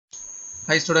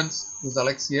Hi students, this is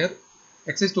Alex here.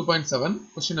 Exercise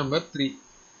 2.7, question number 3.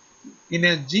 In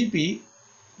a GP,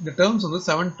 the terms on the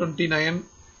 729,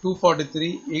 243,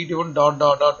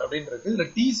 81 அப்படின்றது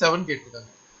T7 கேட்டிருக்காங்க.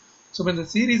 So இந்த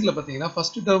சீரீஸ்ல பாத்தீங்கன்னா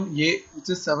first term A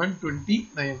which is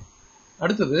 729.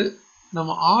 அடுத்தது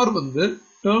நம்ம R வந்து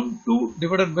term 2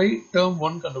 divided by term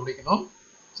 1 கண்டுபிடிக்கணும்.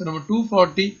 So நம்ம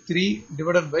 243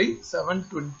 divided by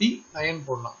 729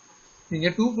 போடலாம். நீங்க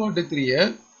 243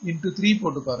 into 3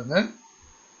 போட்டு பாருங்க.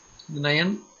 9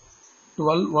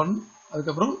 12 1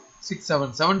 அதுக்கப்புறம் 6 7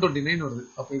 729 வருது.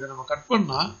 அப்ப இத நம்ம கட்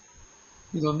பண்ணா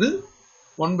இது வந்து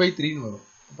 1/3 ன்னு வரும்.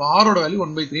 அப்ப r ஓட வேல்யூ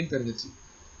 1/3 ன்னு தெரிஞ்சிருச்சு.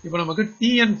 இப்போ நமக்கு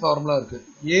tn ஃபார்முலா இருக்கு.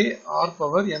 a r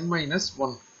power n -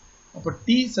 1. அப்ப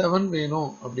t7 வேணும்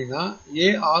அப்படினா a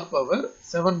r power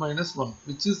 7 - 1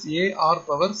 which is a r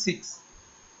power 6.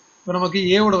 இப்போ நமக்கு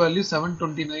a ஓட வேல்யூ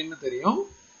 729 ன்னு தெரியும்.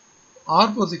 r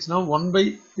பவர் 6 னா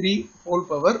 1/3 whole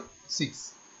power 6.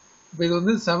 இப்போ இது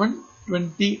வந்து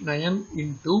 729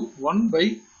 into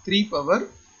 1/3 power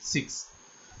 6.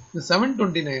 இந்த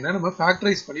 729 நம்ம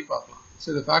ஃபேக்டரைஸ் பண்ணி பார்க்கலாம். ஸோ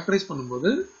இதை ஃபேக்டரைஸ் பண்ணும்போது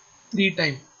 3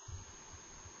 டைம்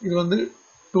இது வந்து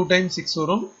 2 times 6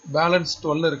 வரும். பேலன்ஸ்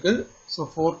 12 இருக்கு. So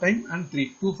 4 time and 3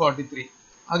 243.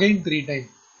 Again 3 time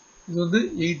இது வந்து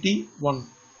 81.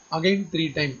 Again 3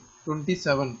 time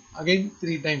 27. Again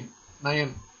 3 time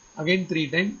 9. Again 3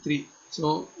 time 3. So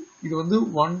இது வந்து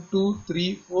 1 2 3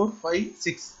 4 5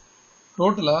 6.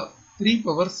 டோட்டலா 3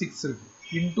 power 6 இருக்கு.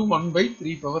 into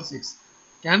 1/3 power 6.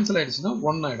 கேன்சல் ஆயிடுச்சுன்னா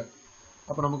 1 ஆயிடும்.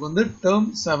 அப்ப நமக்கு வந்து term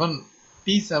 7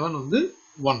 T7 வந்து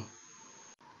 1.